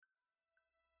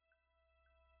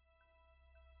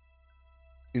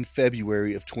In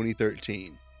February of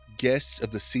 2013, guests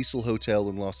of the Cecil Hotel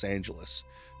in Los Angeles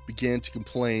began to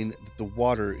complain that the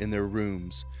water in their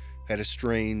rooms had a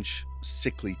strange,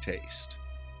 sickly taste.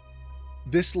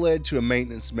 This led to a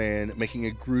maintenance man making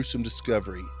a gruesome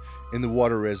discovery in the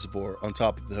water reservoir on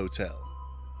top of the hotel.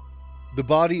 The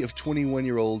body of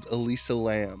 21-year-old Elisa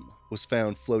Lam was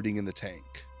found floating in the tank.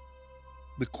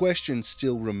 The question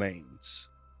still remains,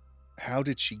 how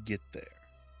did she get there?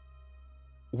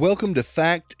 Welcome to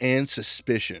Fact and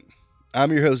Suspicion.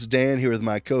 I'm your host, Dan, here with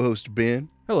my co-host, Ben.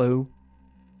 Hello.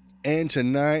 And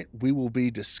tonight we will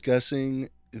be discussing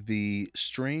the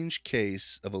strange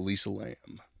case of Elisa Lam.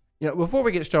 Before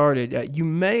we get started, you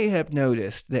may have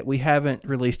noticed that we haven't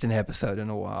released an episode in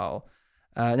a while.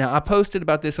 Now, I posted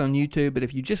about this on YouTube, but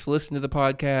if you just listen to the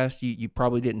podcast, you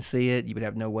probably didn't see it. You would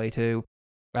have no way to.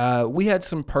 We had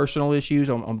some personal issues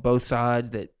on both sides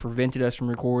that prevented us from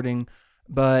recording,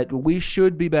 but we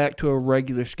should be back to a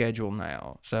regular schedule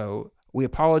now. So we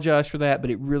apologize for that, but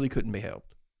it really couldn't be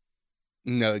helped.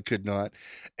 No, it could not.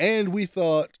 And we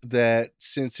thought that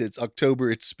since it's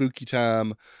October, it's spooky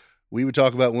time, we would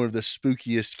talk about one of the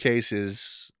spookiest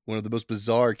cases, one of the most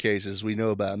bizarre cases we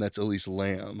know about, and that's Elisa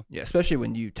Lam. Yeah, especially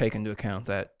when you take into account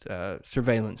that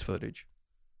surveillance footage.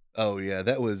 Oh, yeah,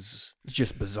 that was... It's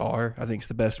just bizarre, I think is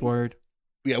the best word.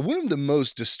 Yeah, one of the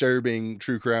most disturbing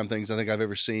true crime things I think I've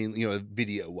ever seen,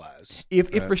 video-wise. If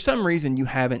for some reason you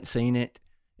haven't seen it,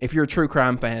 if you're a true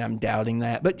crime fan, I'm doubting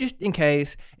that. But just in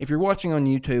case, if you're watching on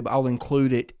YouTube, I'll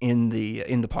include it in the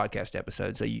podcast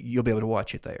episode, so you'll be able to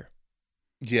watch it there.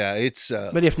 Yeah, it's...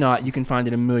 but if not, you can find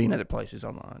it a million other places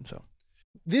online. So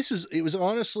it was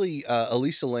honestly,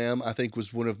 Elisa Lam, I think,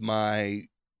 was one of my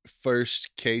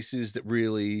first cases that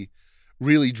really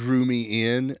drew me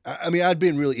in. I mean, I'd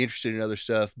been really interested in other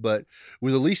stuff, but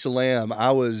with Elisa Lam,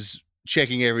 I was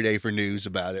checking every day for news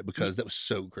about it because that was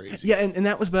so crazy. Yeah, and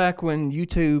that was back when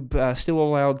YouTube still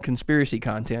allowed conspiracy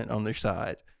content on their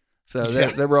side. So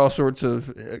there were all sorts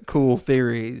of cool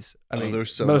theories. I mean,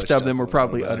 most of them were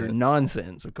probably utter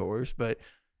nonsense, of course, but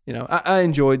I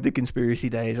enjoyed the conspiracy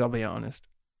days, I'll be honest.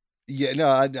 Yeah, no,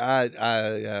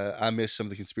 I miss some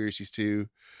of the conspiracies too.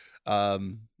 I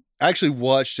actually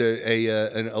watched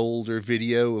an older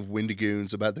video of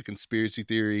Wendigoons about the conspiracy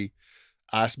theory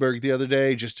iceberg the other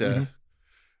day, just to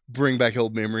bring back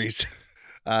old memories.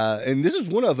 And this is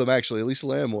one of them, actually. Elisa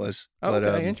Lam was. Oh,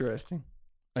 okay, interesting.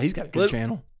 He's got a good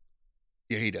channel.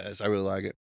 Yeah, he does. I really like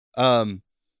it.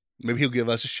 Maybe he'll give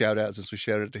us a shout out since we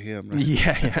shouted out to him. Right?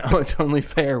 Yeah. Oh, it's only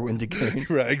fair, Wendigoon.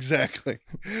 Right, exactly.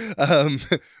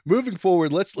 Moving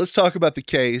forward, let's talk about the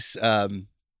case.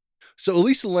 So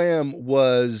Elisa Lam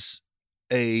was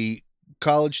a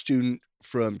college student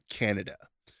from Canada.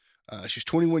 She's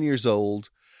 21 years old,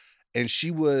 and she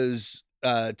was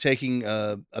taking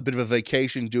a bit of a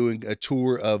vacation, doing a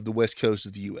tour of the west coast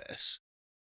of the U.S.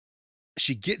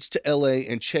 She gets to L.A.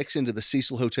 and checks into the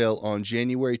Cecil Hotel on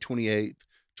January 28th,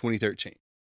 2013.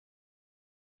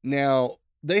 Now,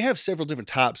 they have several different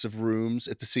types of rooms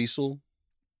at the Cecil,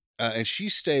 and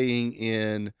she's staying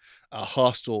in a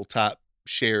hostel-type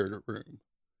shared room,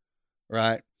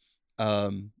 right?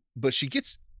 But she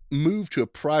gets moved to a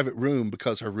private room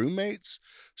because her roommates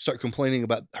start complaining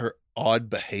about her odd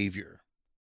behavior.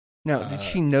 Now, did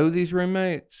she know these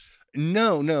roommates?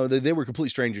 No, they were complete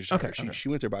strangers to her. She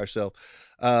went there by herself.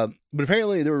 But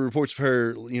apparently there were reports of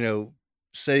her,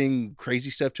 saying crazy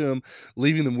stuff to them,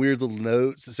 leaving them weird little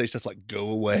notes that say stuff like "go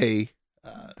away."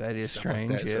 That is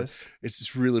strange. Like that. Yes, so it's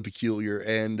just really peculiar.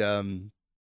 And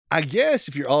I guess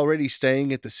if you're already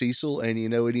staying at the Cecil and you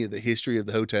know any of the history of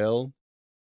the hotel,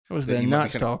 it was the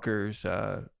Night Stalkers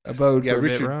abode for a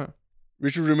bit, right?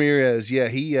 Richard Ramirez, yeah,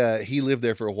 he lived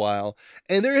there for a while,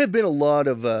 and there have been a lot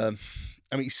of,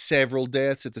 several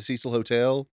deaths at the Cecil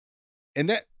Hotel, and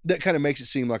that kind of makes it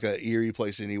seem like a eerie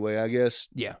place anyway, I guess.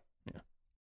 Yeah.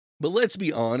 But let's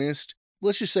be honest.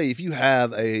 Let's just say if you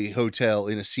have a hotel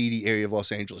in a seedy area of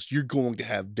Los Angeles, you're going to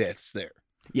have deaths there.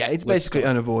 Yeah, it's basically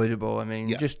unavoidable. I mean,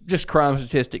 just crime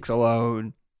statistics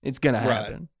alone, it's going to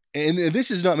happen. Right. And this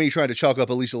is not me trying to chalk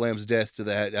up Elisa Lam's death to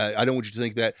that. I don't want you to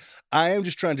think that. I am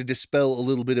just trying to dispel a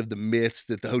little bit of the myths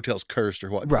that the hotel's cursed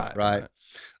or whatnot, right?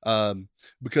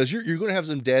 Because you're going to have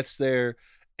some deaths there,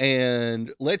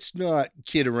 and let's not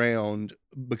kid around,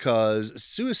 because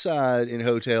suicide in a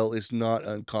hotel is not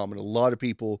uncommon. A lot of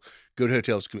people go to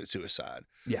hotels to commit suicide.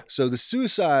 Yeah. So the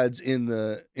suicides in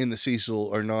the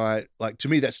Cecil are not, like, to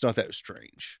me, that's not that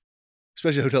strange.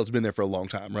 Especially a hotel's been there for a long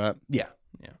time, right? Yeah.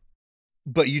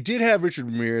 But you did have Richard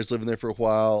Ramirez living there for a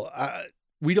while.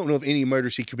 We don't know of any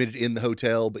murders he committed in the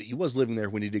hotel, but he was living there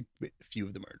when he did commit a few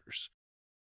of the murders.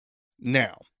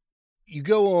 Now, you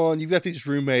go on, you've got these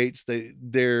roommates,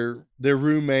 their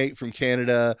roommate from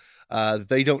Canada,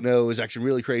 they don't know is acting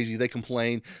really crazy. They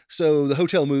complain. So the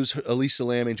hotel moves Elisa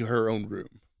Lam into her own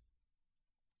room,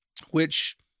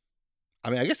 which, I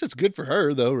mean, I guess it's good for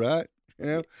her though, right? You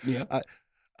know? Yeah.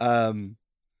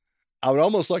 I would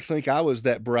almost like to think I was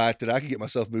that bright that I could get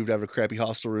myself moved out of a crappy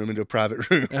hostel room into a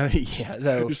private room. Yeah.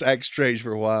 Though, Just act strange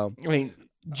for a while. I mean,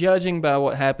 judging by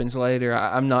what happens later,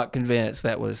 I'm not convinced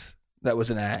that was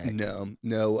an act. No.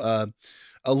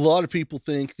 A lot of people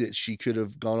think that she could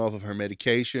have gone off of her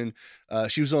medication.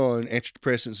 She was on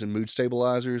antidepressants and mood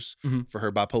stabilizers for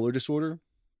her bipolar disorder.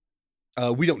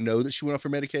 We don't know that she went off her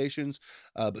medications,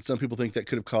 but some people think that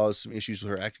could have caused some issues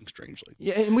with her acting strangely.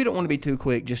 Yeah, and we don't want to be too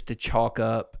quick just to chalk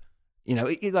up. You know,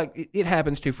 it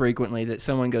happens too frequently that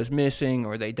someone goes missing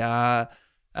or they die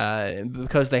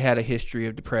because they had a history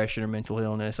of depression or mental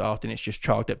illness. Often it's just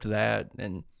chalked up to that.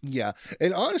 And yeah,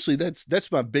 and honestly,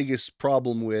 that's my biggest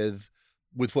problem with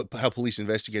how police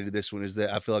investigated this one, is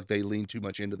that I feel like they lean too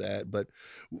much into that. But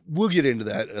we'll get into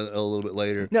that a little bit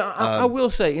later. Now, I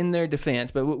will say in their defense,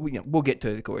 but we'll get to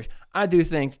it, of course. I do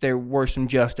think there were some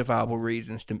justifiable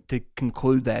reasons to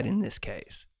conclude that in this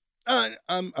case. I'm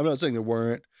not saying there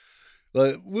weren't.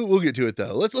 We'll get to it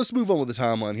though. Let's move on with the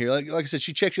timeline here. Like I said,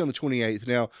 she checked in on the 28th.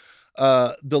 Now,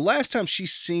 the last time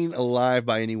she's seen alive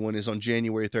by anyone is on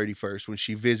January 31st when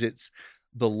she visits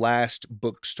the Last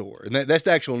Bookstore, and that's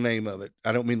the actual name of it.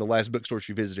 I don't mean the last bookstore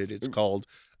she visited. It's called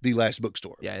the Last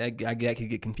Bookstore. Yeah, that could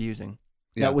get confusing.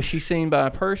 Yeah. Now, was she seen by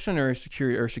a person or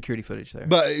security footage there?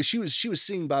 But she was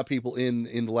seen by people in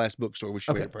the Last Bookstore, which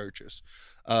she made a purchase.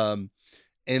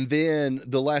 And then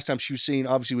the last time she was seen,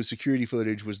 obviously with security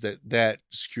footage, was the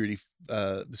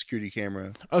security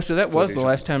camera. Oh, so that was the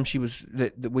last time she was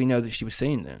that we know that she was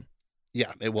seen then.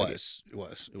 Yeah, it was. It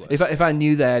was. If I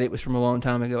knew that it was from a long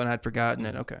time ago and I'd forgotten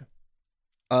it, okay.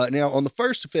 Now on the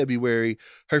 1st of February,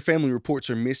 her family reports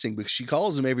her missing because she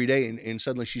calls them every day and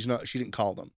suddenly she didn't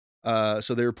call them.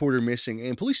 So they report her missing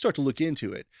and police start to look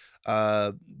into it.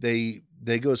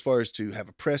 They go as far as to have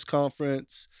a press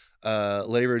conference,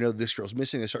 let everyone know this girl's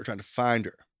missing. They start trying to find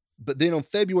her. But then on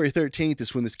February 13th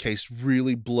is when this case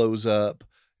really blows up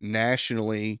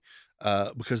nationally,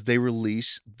 because they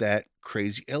release that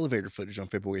crazy elevator footage on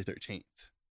February 13th.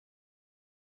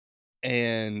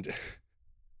 And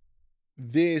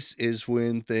this is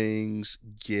when things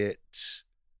get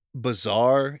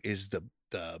bizarre, is the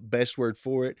best word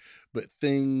for it, but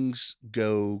things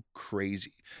go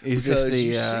crazy. Is this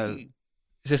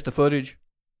the footage?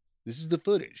 This is the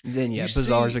footage. Then yeah,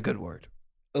 bizarre is a good word.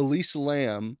 Elisa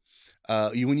Lam,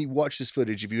 when you watch this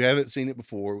footage, if you haven't seen it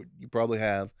before, you probably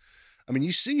have. I mean,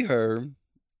 you see her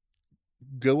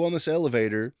go on this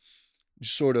elevator,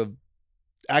 just sort of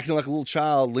acting like a little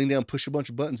child, lean down, push a bunch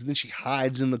of buttons, and then she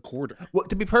hides in the corner. Well,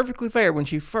 to be perfectly fair, when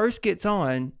she first gets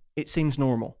on, it seems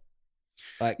normal.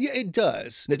 Yeah, it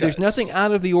does. There's nothing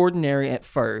out of the ordinary at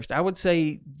first. I would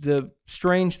say the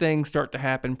strange things start to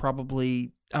happen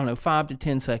probably, 5 to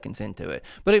 10 seconds into it.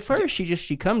 But at first,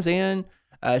 she comes in,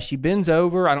 she bends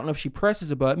over. I don't know if she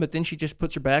presses a button, but then she just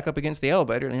puts her back up against the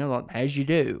elevator, as you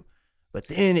do. But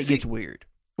then it gets weird.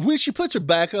 When she puts her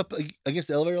back up against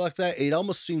the elevator like that, it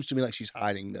almost seems to me like she's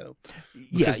hiding, though.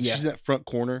 Yeah. She's in that front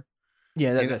corner.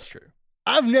 Yeah, that's true.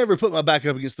 I've never put my back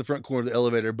up against the front corner of the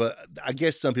elevator, but I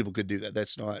guess some people could do that.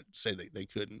 That's not to say that they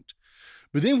couldn't.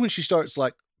 But then when she starts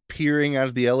like peering out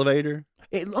of the elevator,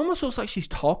 it almost looks like she's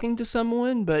talking to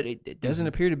someone, but it doesn't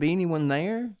appear to be anyone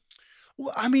there.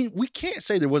 Well, I mean, we can't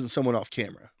say there wasn't someone off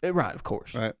camera. Right, of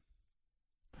course. Right.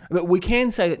 But we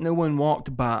can say that no one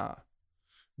walked by.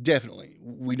 Definitely.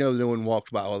 We know no one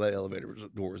walked by while that elevator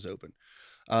door was open.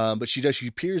 But she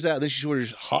peers out, then she sort of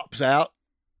just hops out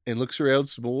and looks around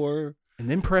some more. And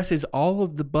then presses all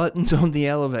of the buttons on the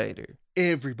elevator.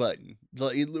 Every button.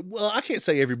 Well, I can't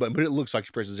say every button, but it looks like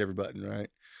she presses every button, right?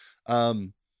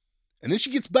 And then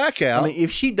she gets back out. I mean,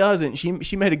 if she doesn't,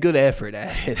 she made a good effort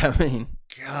at it. I mean,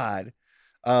 God.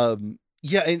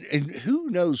 Yeah, and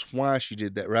who knows why she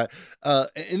did that, right?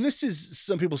 And this is,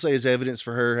 some people say, is evidence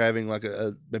for her having like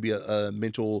maybe a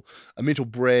mental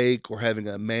break or having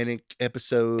a manic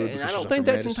episode. And I don't think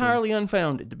that's entirely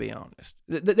unfounded, to be honest.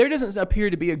 There doesn't appear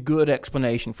to be a good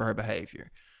explanation for her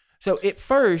behavior. So at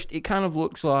first, it kind of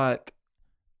looks like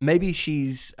maybe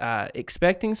she's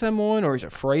expecting someone or is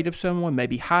afraid of someone,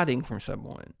 maybe hiding from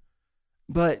someone.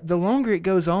 But the longer it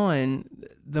goes on,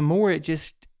 the more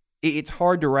it's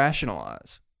hard to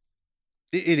rationalize.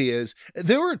 It is.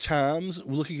 There were times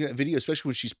looking at that video, especially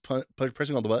when she's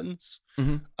pressing all the buttons,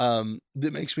 that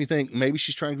makes me think maybe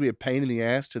she's trying to be a pain in the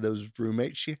ass to those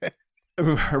roommates she had.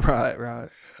 Right.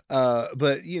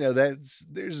 But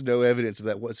there's no evidence of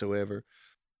that whatsoever.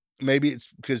 Maybe it's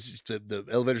because the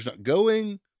elevator's not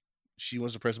going. She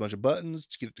wants to press a bunch of buttons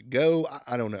to get it to go.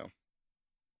 I don't know.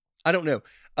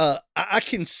 I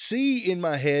can see in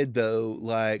my head though,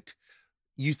 like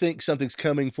you think something's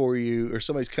coming for you or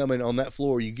somebody's coming on that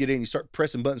floor. You get in, you start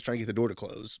pressing buttons trying to get the door to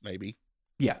close. Maybe.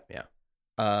 Yeah.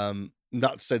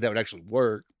 Not to say that would actually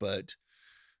work, but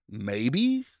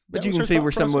maybe. But you can see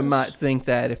where someone might think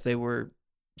that if they were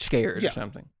scared or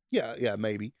something. Yeah,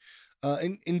 maybe.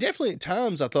 And definitely at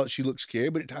times I thought she looked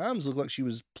scared, but at times it looked like she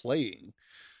was playing.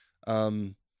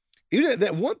 Even at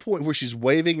that one point where she's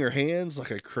waving her hands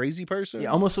like a crazy person.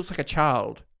 Yeah, almost looks like a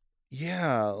child.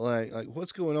 Yeah, like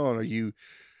what's going on?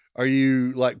 Are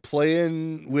you like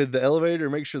playing with the elevator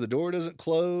to make sure the door doesn't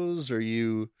close? Are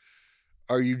you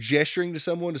gesturing to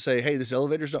someone to say, hey, this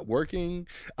elevator's not working?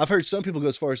 I've heard some people go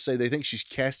as far as to say they think she's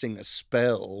casting a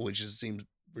spell, which seems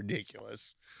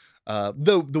ridiculous.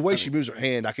 Though the way she moves her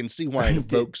hand, I can see why it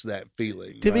evokes that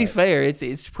feeling. To be fair,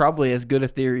 it's probably as good a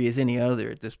theory as any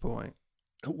other at this point.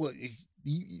 Well,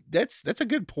 that's a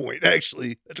good point,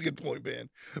 actually. That's a good point, Ben,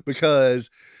 because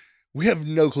we have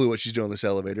no clue what she's doing in this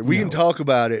elevator. We can talk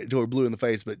about it until we're blue in the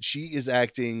face, but she is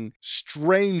acting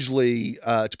strangely,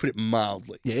 to put it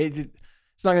mildly. Yeah,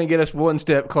 it's not going to get us one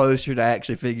step closer to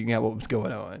actually figuring out what was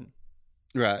going on.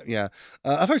 Right, yeah.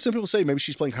 I've heard some people say maybe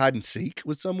she's playing hide and seek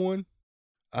with someone.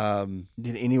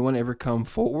 Did anyone ever come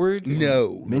forward?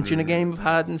 No. Mention a game of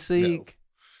hide and seek?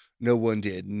 No one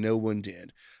did.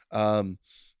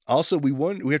 Also, we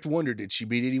have to wonder, did she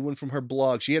beat anyone from her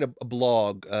blog? She had a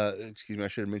blog, excuse me, I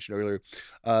should have mentioned earlier,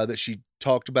 that she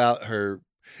talked about her.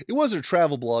 It wasn't a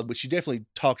travel blog, but she definitely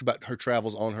talked about her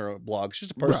travels on her blog. It's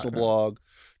just a personal blog,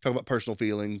 talking about personal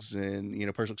feelings and,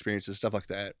 personal experiences, stuff like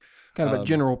that. Kind of a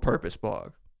general purpose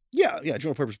blog. Yeah,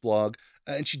 general purpose blog.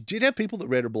 And she did have people that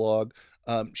read her blog.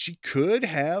 She could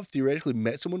have theoretically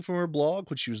met someone from her blog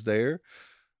when she was there.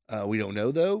 We don't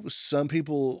know, though. Some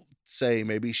people say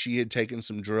maybe she had taken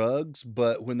some drugs,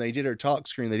 but when they did her talk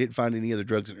screen, they didn't find any other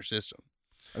drugs in her system.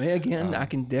 I mean, again, I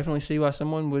can definitely see why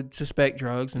someone would suspect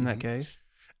drugs in that case.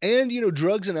 And,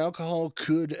 drugs and alcohol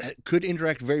could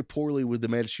interact very poorly with the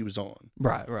meds she was on.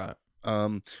 Right.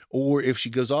 Or if she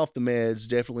goes off the meds,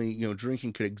 definitely,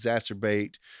 drinking could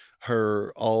exacerbate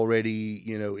her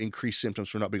already, increased symptoms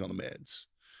from not being on the meds.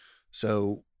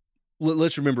 So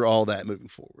let's remember all that moving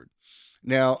forward.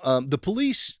 Now, the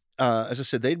police, as I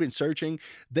said, they'd been searching.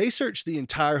 They searched the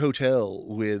entire hotel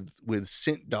with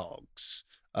scent dogs,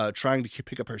 trying to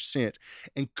pick up her scent,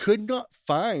 and could not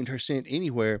find her scent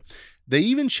anywhere. They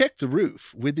even checked the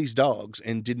roof with these dogs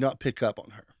and did not pick up on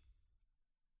her.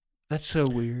 That's so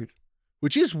weird.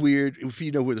 Which is weird if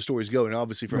you know where the story's going.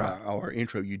 Obviously, from our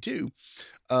intro, you do.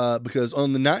 Because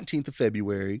on the 19th of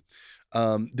February,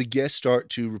 the guests start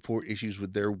to report issues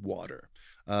with their water.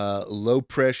 Low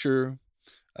pressure,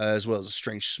 as well as a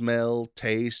strange smell,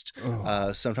 taste.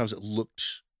 Sometimes it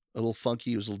looked a little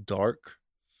funky. It was a little dark.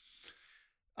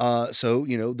 So,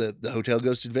 the hotel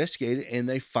goes to investigate it, and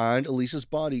they find Elisa's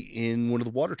body in one of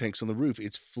the water tanks on the roof.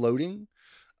 It's floating,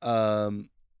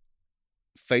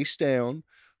 face down.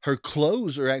 Her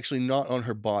clothes are actually not on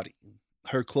her body.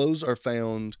 Her clothes are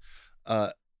found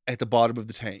at the bottom of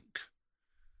the tank.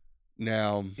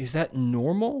 Now, is that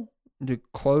normal? Do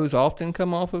clothes often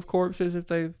come off of corpses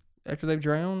after they've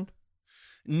drowned?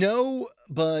 No,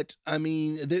 but I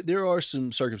mean, there are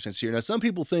some circumstances here. Now, some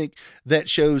people think that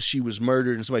shows she was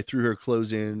murdered and somebody threw her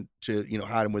clothes in to,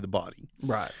 hide them with the body.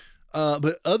 Right.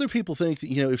 But other people think that,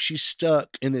 if she's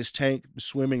stuck in this tank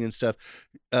swimming and stuff,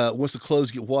 once the clothes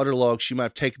get waterlogged, she might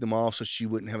have taken them off so she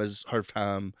wouldn't have as hard of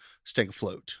time staying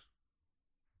afloat.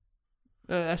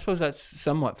 I suppose that's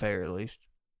somewhat fair, at least.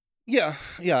 Yeah.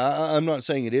 I'm not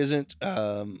saying it isn't.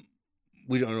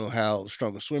 We don't know how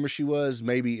strong a swimmer she was.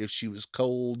 Maybe if she was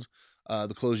cold,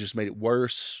 the clothes just made it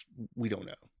worse. We don't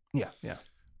know. Yeah.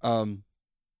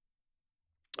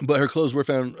 But her clothes were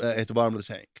found at the bottom of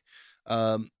the tank.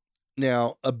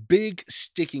 Now, a big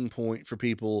sticking point for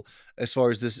people as far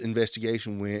as this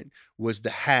investigation went was the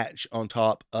hatch on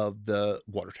top of the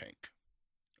water tank.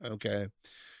 Okay.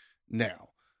 Now,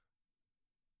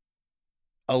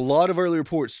 a lot of early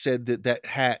reports said that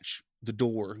hatch, the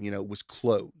door, was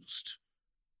closed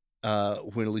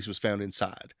when Elise was found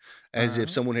inside, as if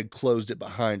someone had closed it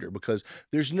behind her, because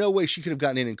there's no way she could have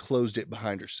gotten in and closed it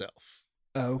behind herself.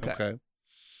 Okay.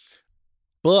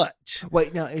 But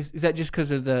wait, now is that just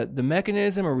because of the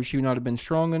mechanism, or would she not have been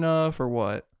strong enough, or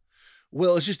what?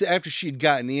 Well, it's just that after she had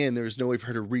gotten in, there was no way for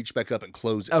her to reach back up and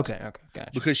close it. Okay,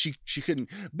 gotcha. Because she couldn't.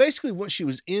 Basically, once she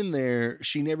was in there,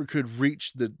 she never could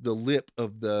reach the lip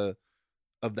of the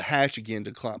the hatch again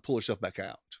to pull herself back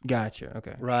out. Gotcha.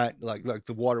 Okay. Right? Like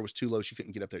the water was too low, she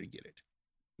couldn't get up there to get it.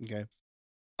 Okay.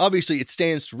 Obviously, it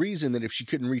stands to reason that if she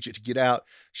couldn't reach it to get out,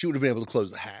 she would have been able to close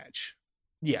the hatch.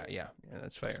 Yeah,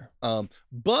 that's fair.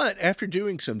 But after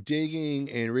doing some digging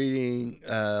and reading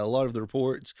a lot of the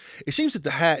reports, it seems that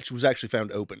the hatch was actually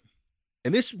found open.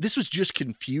 And this was just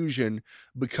confusion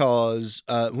because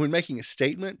when making a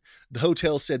statement, the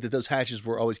hotel said that those hatches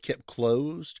were always kept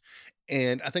closed.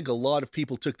 And I think a lot of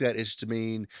people took that as to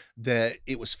mean that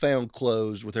it was found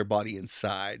closed with her body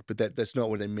inside, but that's not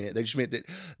what they meant. They just meant that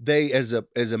they, as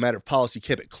a matter of policy,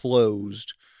 kept it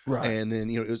closed, Right. and then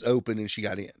it was open and she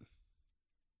got in.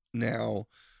 Now,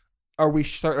 are we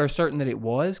certain that it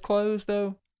was closed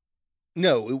though?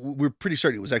 No, we're pretty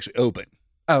certain it was actually open.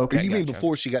 Oh, okay. You mean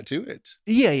before she got to it?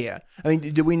 Yeah. I mean,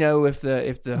 do we know if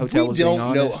the hotel was being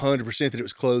honest? We don't know 100% that it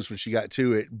was closed when she got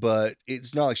to it, but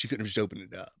it's not like she couldn't have just opened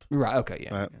it up. Right. Okay.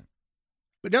 Yeah. Right? Yeah.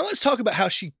 But now let's talk about how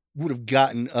she would have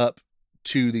gotten up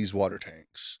to these water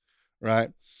tanks,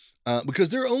 right? Because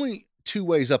there are only two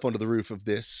ways up onto the roof of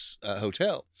this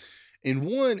hotel. And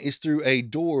one is through a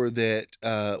door that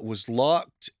was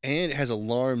locked and it has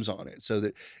alarms on it. So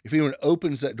that if anyone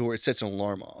opens that door, it sets an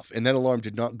alarm off. And that alarm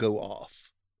did not go off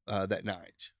that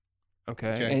night.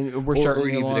 Okay. And we're certain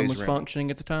the alarm was functioning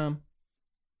at the time?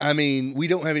 I mean, we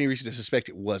don't have any reason to suspect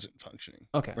it wasn't functioning.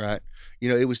 Okay. Right.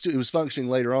 It was functioning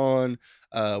later on.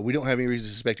 We don't have any reason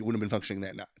to suspect it wouldn't have been functioning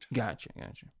that night. Gotcha.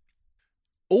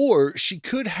 Or she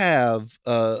could have,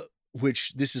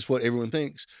 which this is what everyone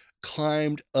thinks,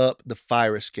 climbed up the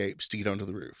fire escapes to get onto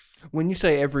the roof. When you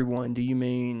say everyone, do you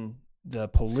mean the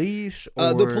police?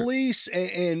 Or... The police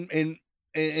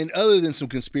and other than some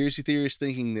conspiracy theorists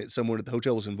thinking that someone at the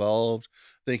hotel was involved,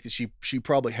 think that she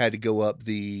probably had to go up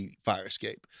the fire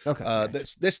escape. Okay.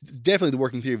 That's definitely the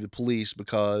working theory of the police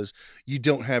because you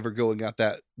don't have her going out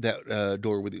that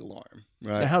door with the alarm.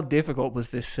 Right. Now, how difficult was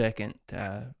this second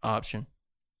option?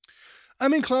 I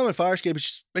mean, climbing a fire escape is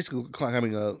just basically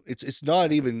climbing it's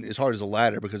not even as hard as a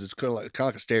ladder because it's kind of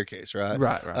like a staircase, right?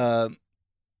 Right.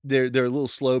 They're a little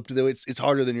sloped, though it's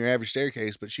harder than your average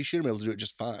staircase, but she should have been able to do it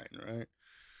just fine, right?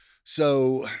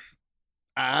 So,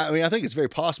 I mean, I think it's very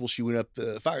possible she went up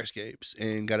the fire escapes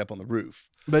and got up on the roof.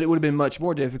 But it would have been much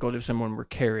more difficult if someone were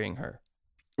carrying her.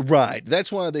 Right.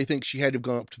 That's why they think she had to have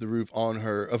gone up to the roof of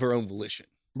her own volition.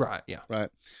 Right. Yeah. Right.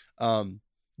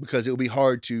 Because it would be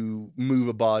hard to move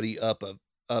a body up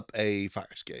a fire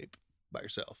escape by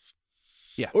yourself.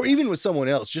 Yeah. Or even with someone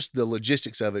else. Just the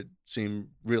logistics of it seem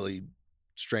really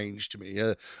strange to me.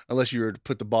 Unless you were to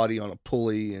put the body on a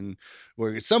pulley and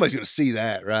where somebody's going to see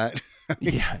that, right? I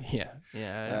mean,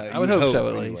 yeah. I would hope so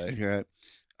at least. Right.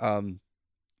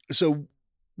 So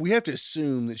we have to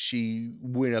assume that she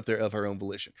went up there of her own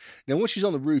volition. Now, once she's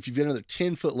on the roof, you've got another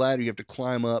 10-foot ladder you have to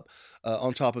climb up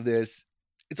on top of this.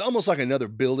 It's almost like another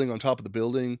building on top of the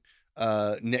building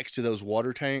next to those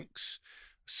water tanks.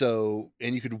 So,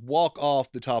 and you could walk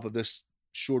off the top of this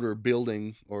shorter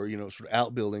building or, sort of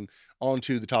outbuilding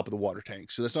onto the top of the water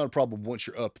tank. So that's not a problem once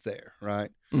you're up there, right?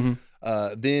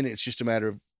 Mm-hmm. Then it's just a matter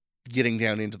of getting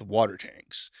down into the water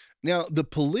tanks. Now, the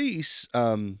police,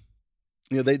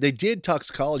 they did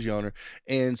toxicology on her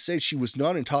and said she was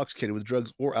not intoxicated with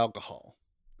drugs or alcohol.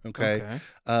 Okay.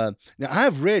 Now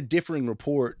I've read differing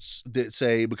reports that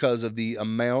say because of the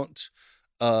amount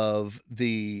of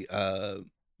the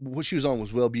what she was on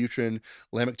was Wellbutrin,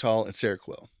 Lamictal, and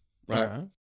Seroquel, right? Uh-huh.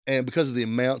 And because of the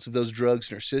amounts of those drugs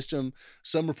in her system,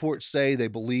 some reports say they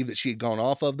believe that she had gone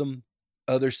off of them.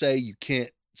 Others say you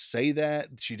can't say that.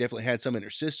 She definitely had some in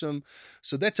her system.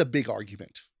 So that's a big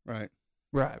argument, right?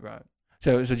 Right.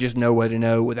 So just no way to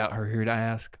know without her here to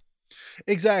ask.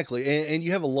 Exactly. And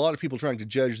you have a lot of people trying to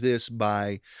judge this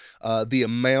by the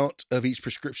amount of each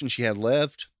prescription she had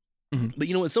left. Mm-hmm. But,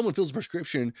 when someone fills a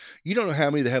prescription, you don't know how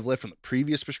many they have left from the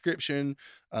previous prescription,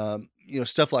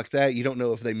 stuff like that. You don't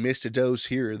know if they missed a dose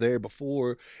here or there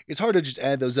before. It's hard to just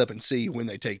add those up and see when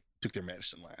they took their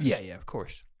medicine last. Yeah, of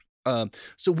course.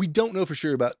 So we don't know for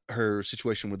sure about her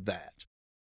situation with that.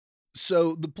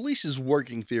 So the police's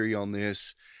working theory on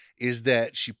this is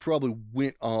that she probably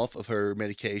went off of her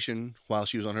medication while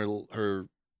she was on her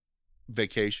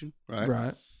vacation, right?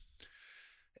 Right.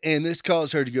 And this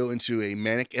caused her to go into a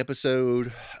manic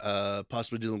episode,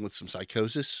 possibly dealing with some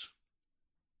psychosis.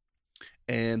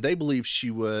 And they believe she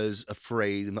was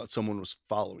afraid and thought someone was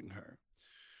following her.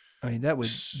 I mean, that would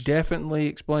definitely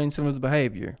explain some of the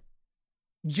behavior.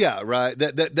 Yeah, right.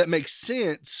 That makes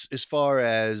sense as far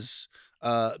as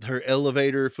her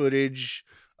elevator footage,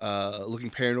 looking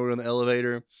paranoid on the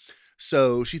elevator.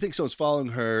 So she thinks someone's following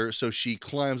her, so she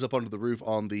climbs up onto the roof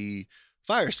on the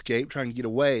fire escape, trying to get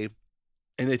away.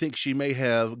 and they think she may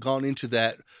have gone into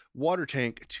that water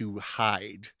tank to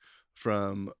hide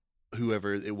from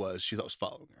whoever it was she thought was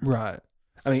following her. Right.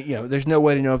 I mean, there's no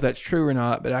way to know if that's true or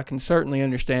not, but I can certainly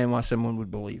understand why someone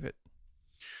would believe it.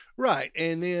 Right.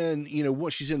 And then,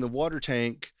 once she's in the water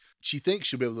tank, she thinks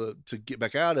she'll be able to get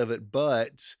back out of it,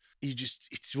 but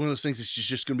it's one of those things that's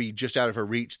just going to be just out of her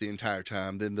reach the entire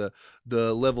time. Then the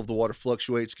level of the water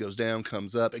fluctuates, goes down,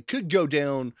 comes up. It could go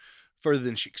down further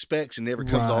than she expects and never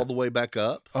comes all the way back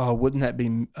up. Oh, wouldn't that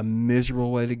be a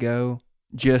miserable way to go?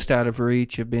 Just out of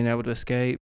reach of being able to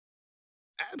escape?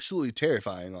 Absolutely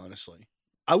terrifying, honestly.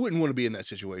 I wouldn't want to be in that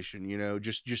situation,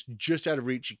 just out of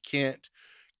reach. You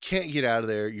can't get out of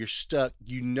there. You're stuck.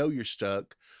 You're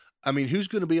stuck. I mean, who's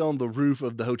going to be on the roof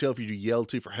of the hotel for you to yell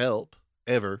to for help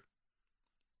ever?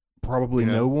 Probably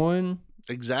no one.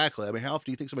 Exactly. I mean, how often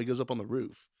do you think somebody goes up on the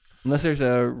roof? Unless there's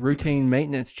a routine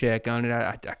maintenance check on it,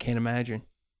 I can't imagine.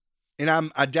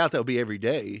 And I doubt that'll be every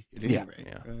day at any rate.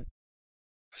 Yeah. Right?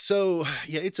 So,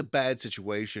 yeah, it's a bad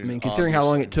situation. I mean, considering how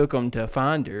long it took them to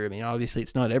find her, I mean, obviously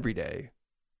it's not every day.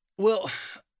 Well,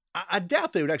 I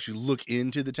doubt they would actually look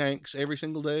into the tanks every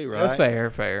single day, right?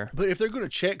 Fair. But if they're going to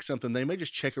check something, they may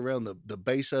just check around the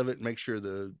base of it and make sure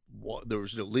there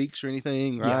was no leaks or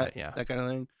anything, right? Yeah. That kind of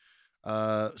thing.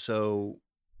 So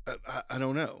I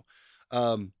don't know.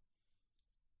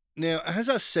 Now, as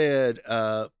I said,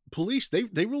 police,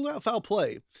 they ruled out foul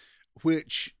play,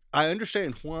 which I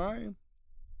understand why.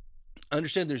 I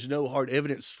understand there's no hard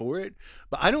evidence for it,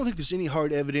 but I don't think there's any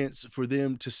hard evidence for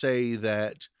them to say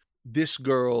that this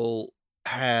girl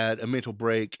had a mental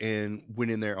break and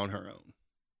went in there on her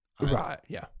own. Right.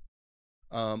 Yeah.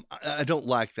 I don't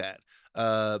like that.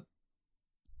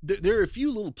 There are a few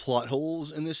little plot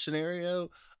holes in this scenario.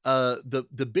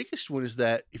 The biggest one is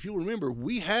that, if you remember,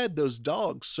 we had those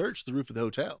dogs search the roof of the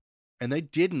hotel, and they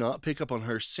did not pick up on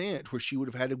her scent, where she would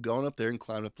have had to have gone up there and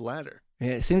climbed up the ladder.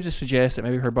 Yeah, it seems to suggest that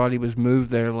maybe her body was moved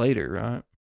there later, right?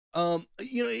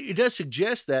 It does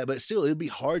suggest that, but still, it'd be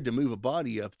hard to move a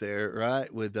body up there,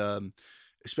 right? With,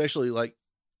 especially like,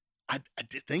 I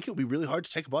did think it would be really hard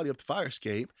to take a body up the fire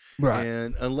escape. Right.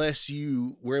 And unless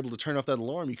you were able to turn off that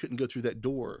alarm, you couldn't go through that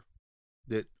door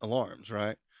that alarms,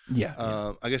 right?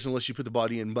 Yeah. I guess unless you put the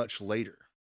body in much later.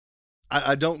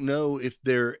 I don't know if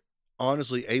they're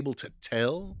honestly able to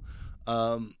tell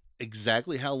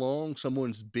exactly how long a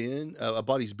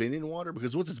body's been in water,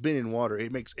 because once it's been in water,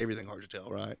 it makes everything hard to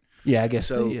tell, right? Yeah, I guess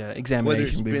so. The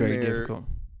examination would be very difficult.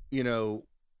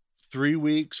 3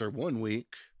 weeks or 1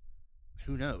 week,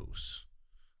 who knows?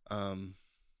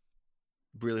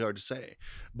 Really hard to say.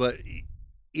 But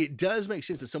it does make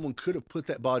sense that someone could have put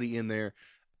that body in there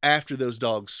after those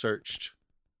dogs searched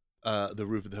the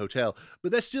roof of the hotel.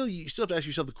 But that's still, you still have to ask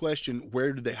yourself the question,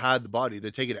 where did they hide the body? Did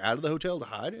they take it out of the hotel to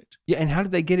hide it? Yeah, and how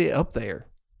did they get it up there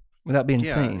without being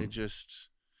seen? It just...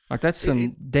 Like, that's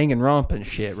some dinging romping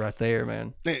shit right there,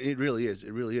 man. It really is.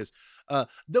 It really is.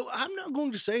 Though I'm not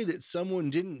going to say that someone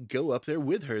didn't go up there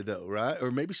with her, though, right?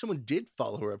 Or maybe someone did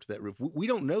follow her up to that roof. We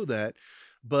don't know that.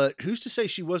 But who's to say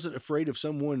she wasn't afraid of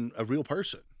someone, a real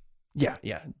person? Yeah,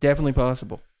 definitely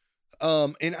possible.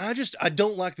 And I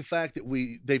don't like the fact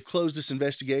that they've closed this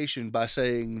investigation by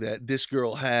saying that this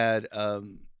girl had a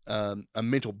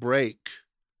mental break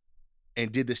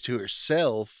and did this to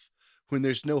herself, when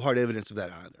there's no hard evidence of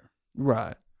that either.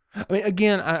 Right. I mean,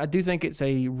 again, I do think it's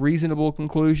a reasonable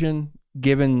conclusion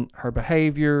given her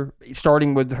behavior,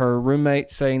 starting with her roommate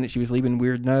saying that she was leaving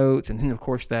weird notes, and then, of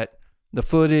course, the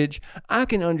footage. I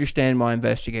can understand why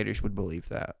investigators would believe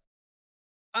that.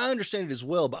 I understand it as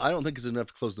well, but I don't think it's enough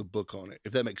to close the book on it,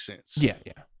 if that makes sense. Yeah.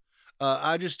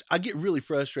 I get really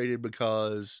frustrated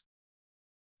because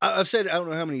I've said it, I don't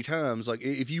know how many times, like,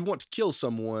 if you want to kill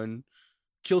someone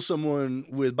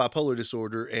with bipolar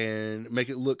disorder and make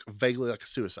it look vaguely like a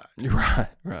suicide.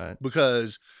 Right.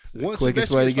 Because once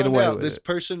investigators find out this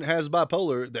person has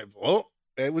bipolar,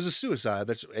 it was a suicide.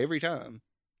 That's every time,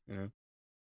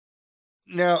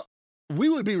 Now, we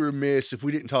would be remiss if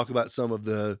we didn't talk about some of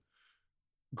the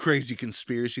crazy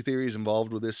conspiracy theories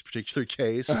involved with this particular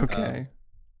case. Okay.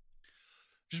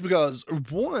 Just because,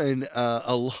 one,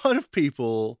 a lot of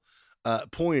people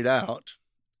pointed out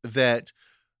that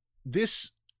this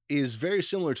is very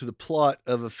similar to the plot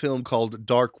of a film called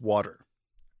Dark Water.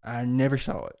 I never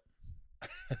saw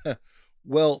it.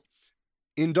 Well,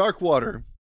 in Dark Water,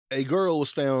 a girl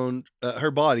was found,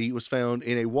 her body was found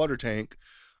in a water tank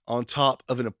on top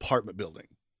of an apartment building.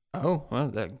 Oh,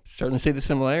 well, I certainly see the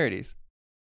similarities.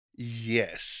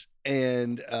 Yes.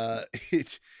 And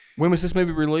when was this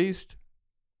movie released?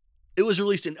 It was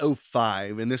released in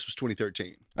 2005, and this was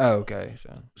 2013. Oh, okay.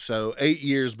 So 8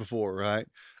 years before, right?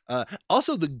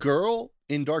 Also, the girl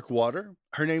in Dark Water,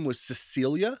 her name was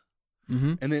Cecilia,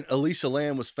 Mm-hmm. and then Elisa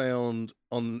Lam was found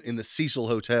in the Cecil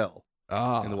Hotel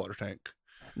in the water tank.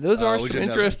 Those are which some is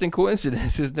interesting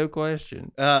coincidences, no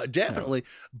question. Definitely.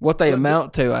 What they But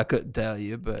amount to, I couldn't tell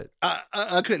you, but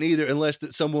I couldn't either, unless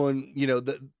that someone,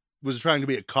 that was trying to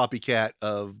be a copycat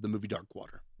of the movie Dark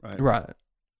Water, right? right.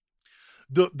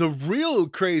 The real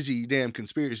crazy damn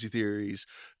conspiracy theories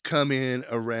come in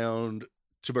around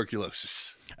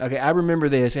tuberculosis. Okay, I remember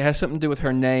this. It has something to do with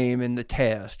her name and the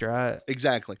test, right?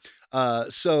 Exactly.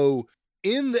 So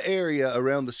in the area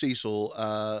around the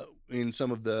Cecil, in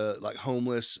some of the like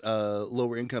homeless,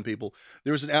 lower income people,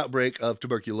 there was an outbreak of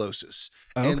tuberculosis.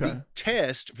 Okay. And the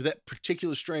test for that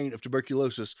particular strain of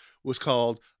tuberculosis was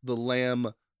called the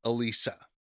Lam Elisa.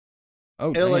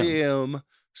 Oh, damn. LAM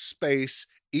space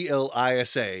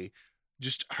ELISA.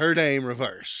 Just her name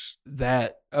reverse.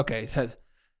 Okay, so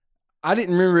I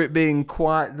didn't remember it being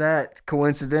quite that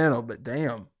coincidental, but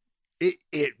damn.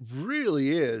 It really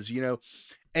is,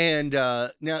 And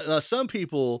now some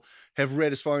people have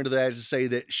read as far into that as to say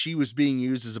that she was being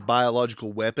used as a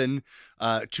biological weapon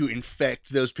to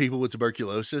infect those people with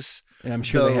tuberculosis. And I'm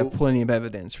sure they have plenty of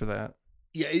evidence for that.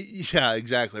 Yeah,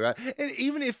 exactly, right. And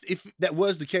even if that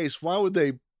was the case, why would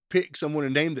they pick someone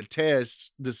and name the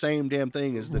test the same damn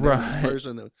thing as the name of the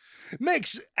person? That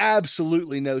makes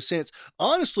absolutely no sense.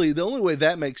 Honestly, the only way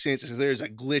that makes sense is if there's a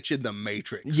glitch in the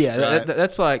matrix. Yeah, right?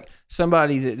 that's like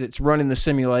somebody that's running the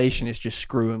simulation is just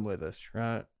screwing with us,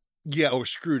 right? Yeah, or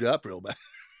screwed up real bad.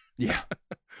 Yeah.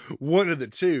 One of the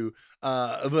two.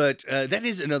 But that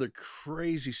is another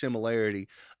crazy similarity.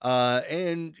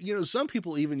 And, some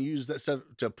people even use that stuff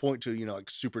to point to, like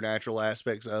supernatural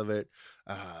aspects of it,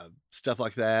 stuff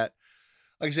like that.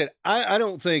 Like I said, I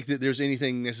don't think that there's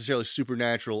anything necessarily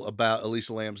supernatural about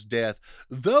Elisa Lam's death,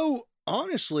 though,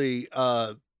 honestly,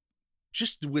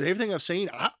 just with everything I've seen,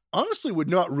 I honestly would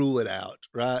not rule it out,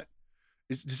 right?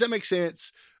 Does that make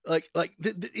sense?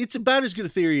 It's about as good a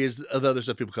theory as the other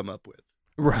stuff people come up with.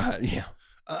 Right, yeah.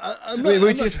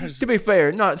 To be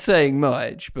fair, not saying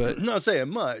much, but not saying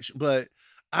much, but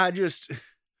I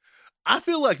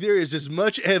feel like there is as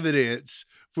much evidence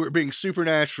for it being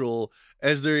supernatural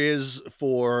as there is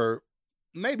for,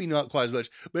 maybe not quite as much,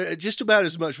 but just about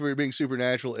as much for it being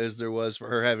supernatural as there was for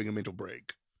her having a mental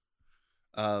break.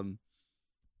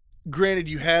 Granted,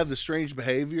 you have the strange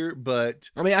behavior, but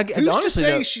I mean, who's to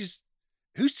say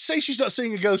she's not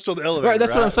seeing a ghost on the elevator? Right,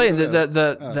 that's what I'm saying.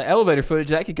 The elevator footage,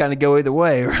 that could kind of go either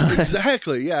way, right?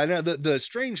 Exactly. Yeah. Now the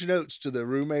strange notes to the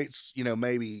roommates,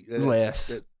 maybe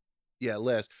less.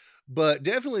 Less. But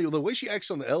definitely the way she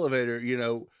acts on the elevator,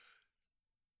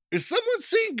 is someone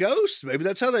seeing ghosts? Maybe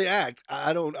that's how they act.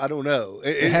 I don't know.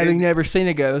 Having never seen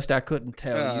a ghost, I couldn't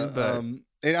tell you. But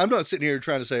and I'm not sitting here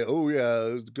trying to say, oh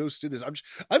yeah, ghosts did this. I'm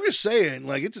just saying,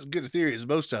 like, it's as good a theory as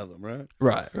most of them, right?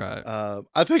 Right.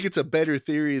 I think it's a better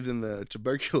theory than the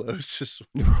tuberculosis.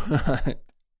 Right.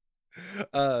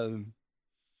 Honestly,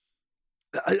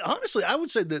 I would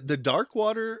say that the dark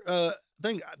water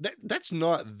thing, that's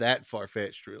not that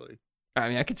far-fetched, really. I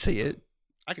mean, I could see it.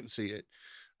 I can see it.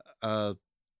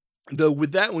 Though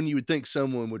with that one, you would think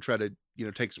someone would try to,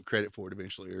 take some credit for it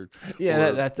eventually.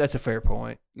 That's a fair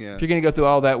point. Yeah. If you're going to go through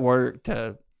all that work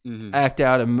to act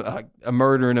out a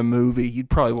murder in a movie, you'd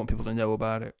probably want people to know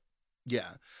about it.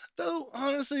 Yeah. Though,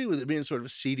 honestly, with it being sort of a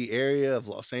seedy area of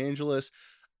Los Angeles,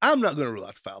 I'm not going to rule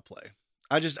out the foul play.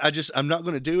 I'm not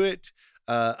going to do it.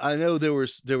 I know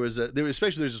there's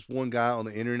this one guy on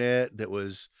the internet that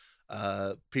was,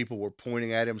 people were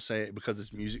pointing at him saying, because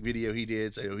this music video he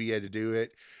did, saying, he had to do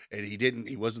it and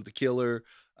he wasn't the killer.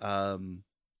 And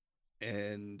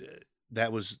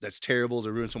that's terrible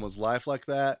to ruin someone's life like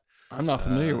that. I'm not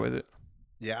familiar with it.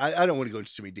 Yeah. I don't want to go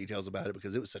into too many details about it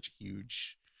because it was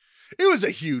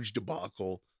a huge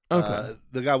debacle. Okay.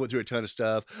 The guy went through a ton of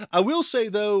stuff. I will say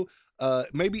though,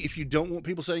 maybe if you don't want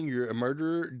people saying you're a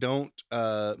murderer, don't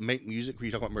make music where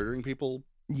you talk about murdering people.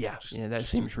 Yeah, that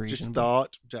seems reasonable.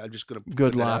 I'm just going to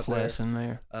good life lesson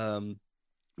there.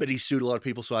 But he sued a lot of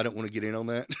people, so I don't want to get in on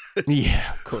that.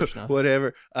 Yeah, of course not.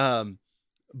 Whatever.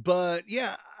 But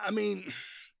yeah, I mean,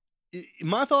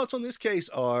 my thoughts on this case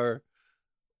are: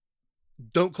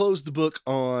 don't close the book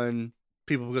on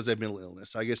people because they have mental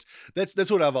illness. I guess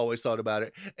that's what I've always thought about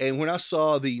it. And when I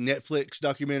saw the Netflix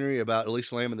documentary about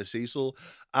Elisa Lam and the Cecil,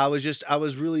 I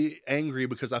was really angry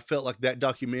because I felt like that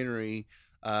documentary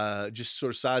just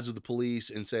sort of sides with the police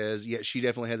and says, yeah, she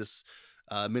definitely had this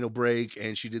mental break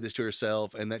and she did this to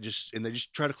herself, and they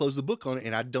just try to close the book on it,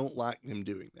 and I don't like them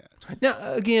doing that. Now,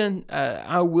 again,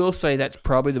 I will say that's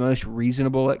probably the most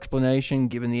reasonable explanation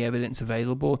given the evidence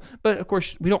available, but of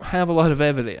course we don't have a lot of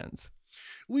evidence.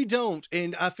 We don't,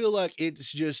 and I feel like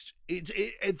it's just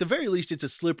at the very least it's a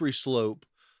slippery slope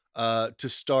to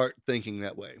start thinking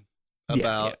that way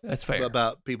about that's fair.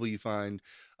 about people you find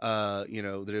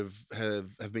that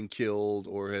have been killed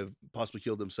or have possibly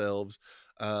killed themselves.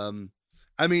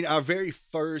 I mean, our very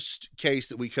first case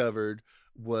that we covered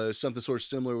was something sort of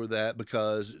similar with that,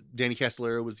 because Danny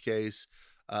Casolaro was the case.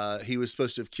 He was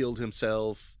supposed to have killed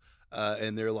himself,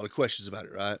 and there are a lot of questions about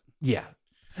it, right? Yeah.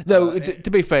 Though,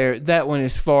 to be fair, that one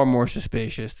is far more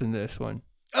suspicious than this one.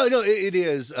 Oh, no, it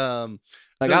is. I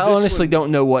honestly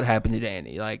don't know what happened to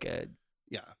Danny. Like,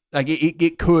 like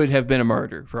it could have been a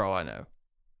murder for all I know.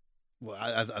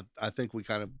 Well, I think we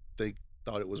kind of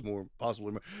thought it was more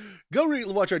possible. Go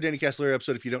watch our Danny Casolaro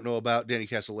episode if you don't know about Danny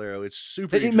Casolaro. It's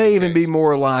super. It may even be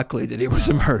more likely that it was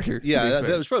a murder. Yeah,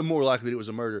 that was probably more likely that it was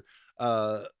a murder.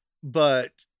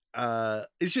 But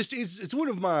it's one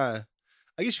of my,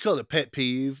 I guess you call it a pet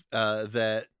peeve,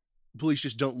 that police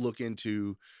just don't look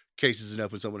into cases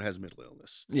enough when someone has mental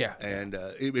illness. Yeah. And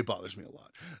it bothers me a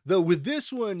lot. Though with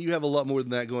this one, you have a lot more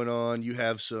than that going on. You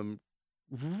have some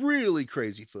really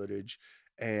crazy footage,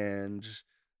 and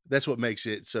that's what makes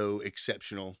it so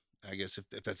exceptional. I guess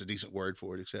if that's a decent word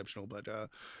for it, exceptional. But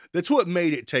that's what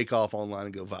made it take off online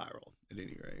and go viral, at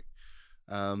any rate.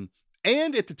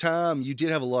 And at the time, you did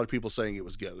have a lot of people saying it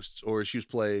was ghosts, or she was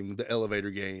playing the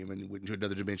elevator game and went into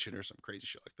another dimension or some crazy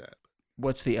shit like that.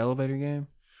 What's the elevator game?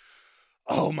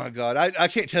 Oh my God. I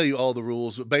can't tell you all the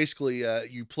rules, but basically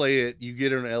you play it, you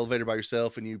get in an elevator by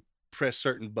yourself and you press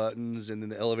certain buttons, and then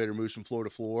the elevator moves from floor to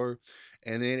floor.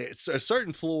 And then it's a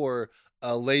certain floor,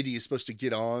 a lady is supposed to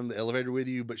get on the elevator with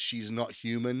you, but she's not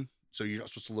human, so you're not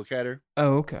supposed to look at her.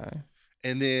 Oh, okay.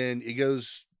 And then it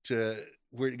goes to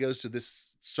where it goes to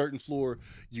this certain floor,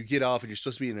 you get off and you're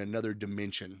supposed to be in another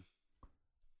dimension.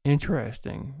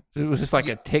 Interesting. So was this like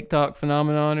a TikTok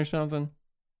phenomenon or something?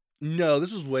 No,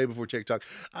 this was way before TikTok.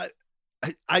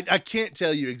 I can't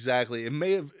tell you exactly. It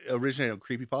may have originated on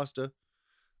Creepypasta.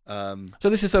 So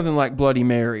this is something like Bloody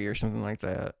Mary or something like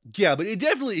that. Yeah, but it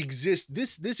definitely exists.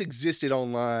 This existed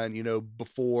online,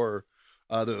 before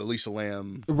the Elisa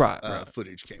Lam right.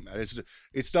 footage came out.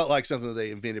 It's not like something that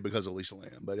they invented because of Elisa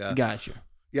Lam. But gotcha.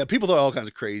 Yeah, people thought all kinds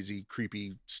of crazy,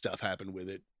 creepy stuff happened with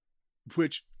it.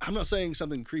 Which I'm not saying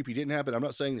something creepy didn't happen. I'm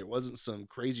not saying there wasn't some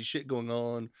crazy shit going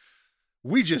on.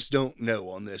 We just don't know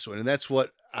on this one, and that's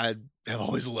what I have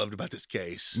always loved about this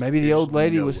case. Maybe the old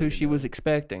lady was who she was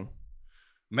expecting.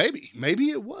 Maybe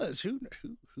it was. Who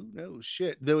knows?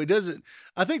 Shit. Though it doesn't.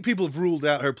 I think people have ruled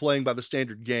out her playing by the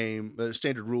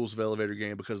standard rules of elevator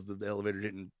game because the elevator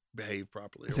didn't behave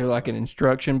properly. Is there like an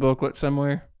instruction booklet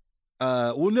somewhere?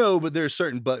 Well, no, but there are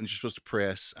certain buttons you're supposed to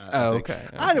press. Okay.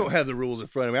 I don't have the rules in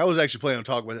front of me. I was actually planning on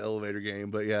talking about the elevator game,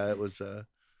 but yeah, it was.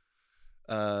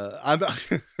 I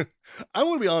want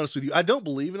to be honest with you. I don't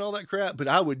believe in all that crap, but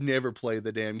I would never play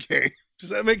the damn game. Does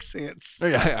that make sense?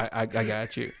 Yeah, I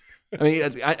got you. I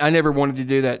mean, I never wanted to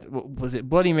do that. Was it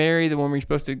Bloody Mary, the one where you're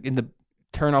supposed to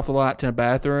turn off the lights in a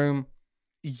bathroom?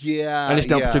 Yeah. I just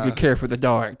don't particularly care for the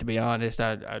dark, to be honest.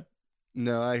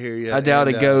 No, I hear you. I doubt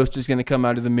a ghost is going to come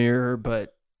out of the mirror,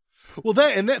 but. Well,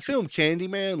 that film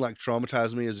Candyman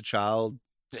traumatized me as a child.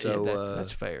 So yeah,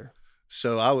 that's fair.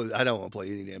 So I don't want to play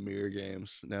any damn mirror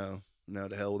games. No,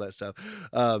 to hell with that stuff.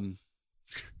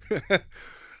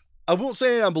 I won't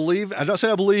say I'm not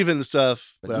saying I believe in the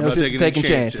stuff, but I'm not taking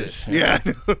chances. Yeah,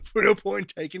 for no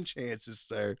point taking chances,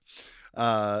 sir.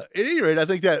 At any rate, I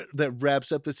think that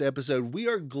wraps up this episode. We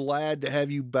are glad to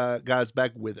have you guys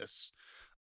back with us.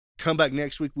 Come back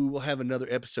next week. We will have another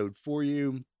episode for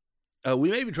you.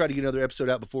 We may even try to get another episode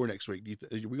out before next week. Are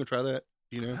we gonna try that?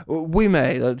 We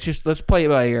may. Let's play it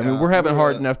by ear. I mean, we're having a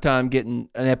hard enough time getting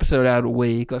an episode out a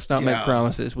week. Let's not make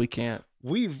promises we can't.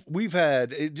 We've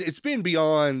had it's been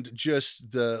beyond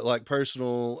just the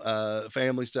personal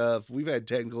family stuff. We've had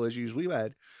technical issues. We've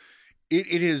had it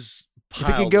is. If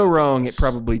it could go wrong, it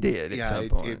probably did at some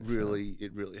point. It really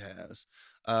has.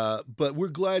 But we're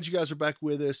glad you guys are back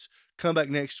with us. Come back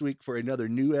next week for another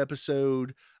new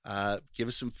episode. Give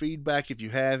us some feedback if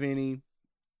you have any.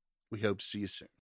 We hope to see you soon.